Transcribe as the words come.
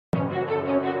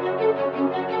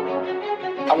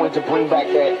I wanted to bring back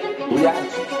that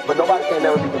reality. But nobody can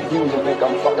never be confused and think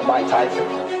I'm fucking Mike Tyson.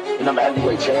 And I'm a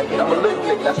heavyweight champion. I'm a little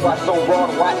nigga. That's why it's so raw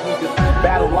to watch me just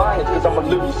battle lions. Because I'm a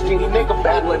little skinny nigga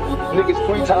battling niggas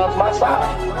 3 times my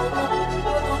size.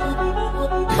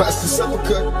 That's the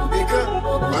uppercut, nigga.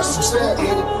 That's some sad,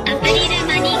 nigga.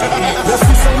 Let's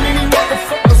see so many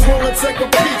motherfuckers wanna take a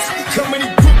piece. Coming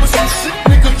equipped with some shit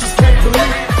niggas just can't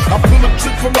believe. I pull a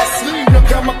trick from my sleeve, now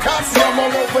kamikaze, I'm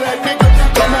all over that nigga.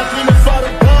 Come out in the fight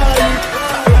of blind.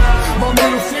 My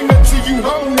middle finger to you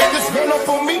home niggas, run up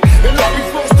on me, and I'll be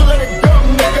forced to let it go,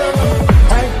 nigga.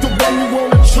 I ain't the one you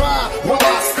wanna try, while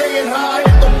I staying high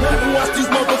at the bed and watch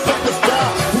these motherfuckers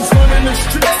die. Who's running the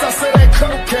streets? I say that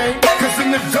cocaine, cause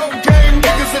in the dope game,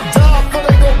 niggas will die before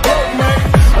they go broke, man.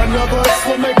 Another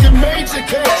hustler making major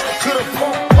cash, could've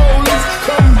punked police,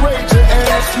 come raid your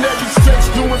ass. Now you stretch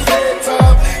doing fair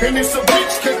time, and it's a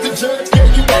bitch cause the judge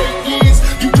gave you 8 years.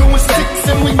 You doing 6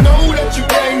 and we know that you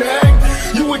can't hang.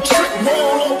 You a trick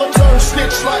roll over, turn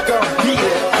snitch like a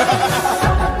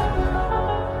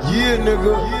yeah,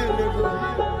 nigga.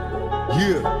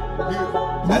 Yeah.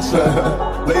 That's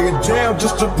lay it down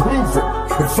just to prove it.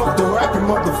 And fuck the rapping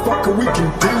motherfucker, we can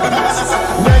do this.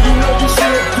 Now you know you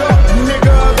should've ducked,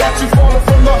 nigga. Got you falling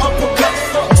from the uppercut.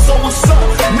 Fuck, so what's up,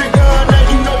 nigga? Now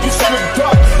you know you should've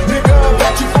ducked, nigga.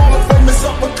 Got you falling from this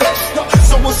uppercut stuff.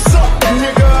 So what's up,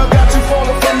 nigga? Got you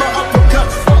falling from the uppercut.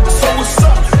 Fuck, so what's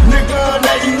up, nigga?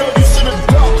 Now you know you should've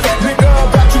ducked, nigga.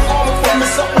 Got you falling from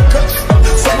this uppercut stuff.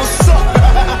 So what's up?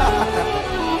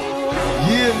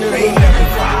 Yeah, nigga. Ain't never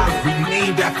vibe, we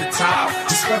named after time.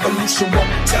 This revolution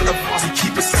won't televise and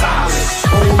keep it silent.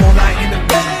 Hold on our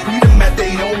enemies, beat them at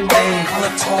their own game. On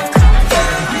a tough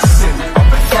confident, we sit up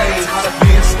and play. How to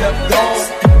being stepped on,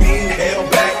 being held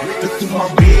back. Look through my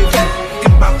bed,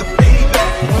 thinking about the baby.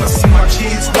 Wanna see my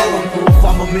kids grow, if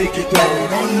I'ma make it though.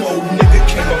 One more nigga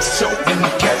came up short in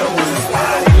the ghetto.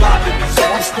 I ain't lied to these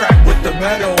arms strapped with the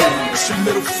metal. It's your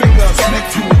middle finger,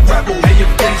 snake you a rebel. Lay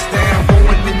your face down,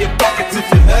 going in your pockets if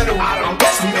you let her. I don't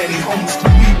got so many homies to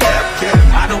me back then.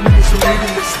 I don't usually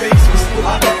make mistakes, but still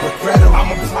I don't regret them.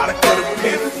 I'm a product of the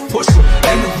pen, pusher,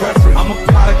 and the reverend. I'm a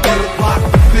product of the block,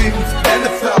 the thieves, and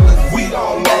the fellas. We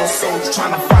all lost souls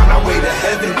trying to find our way to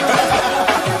heaven.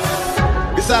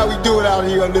 This how we do it out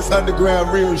here on this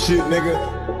underground real shit, nigga.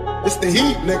 It's the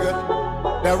heat, nigga.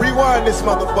 Now rewind this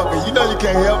motherfucker. You know you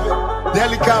can't help it.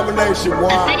 Deadly combination, one.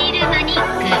 Now you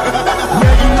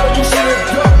know you should've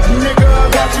ducked, nigga.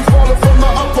 Got you falling from the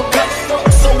uppercut.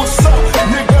 Fuck, so what's up,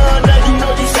 nigga? Now you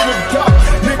know you should've ducked,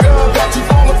 nigga. Got you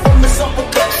falling from this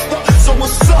uppercut. Fuck, so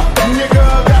what's up, nigga?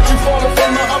 Got you falling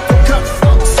from the uppercut.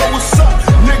 Fuck, so what's up,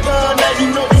 nigga? Now you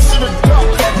know you should've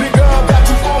ducked, nigga. Got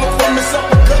you falling from this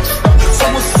uppercut. So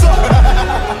what's up?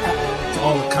 To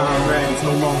all the comrades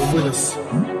no longer with us.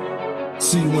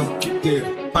 See you when we get there.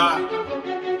 Bye.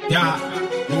 Yeah.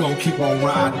 We gonna keep on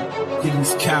riding. Give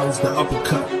these cowards the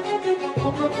uppercut.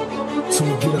 Till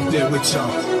we get up there with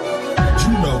y'all.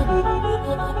 You know.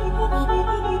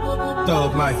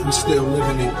 Thug life, we still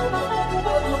living it.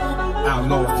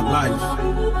 Outlaw for life.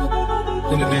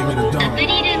 In the name of the dawn.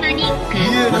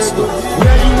 Yeah, let's go.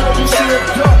 Now you know you should've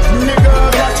ducked, nigga.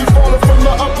 Got you falling from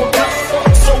the uppercut.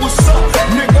 Fuck, so what's up,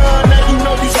 nigga? Now you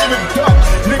know you should've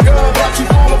ducked, nigga. Got you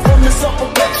falling from this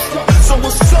uppercut. So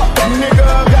what's up, nigga?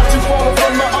 Got you falling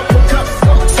from the uppercut.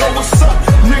 Fuck, so what's up,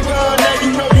 nigga? Now you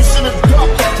know you should've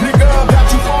ducked, nigga. Got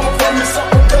you falling from this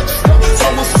uppercut. So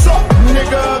what's up,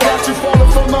 nigga? Got you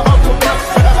falling from the uppercut.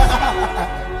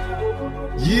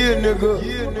 Yeah, nigga.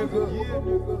 Yeah, nigga.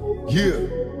 Yeah.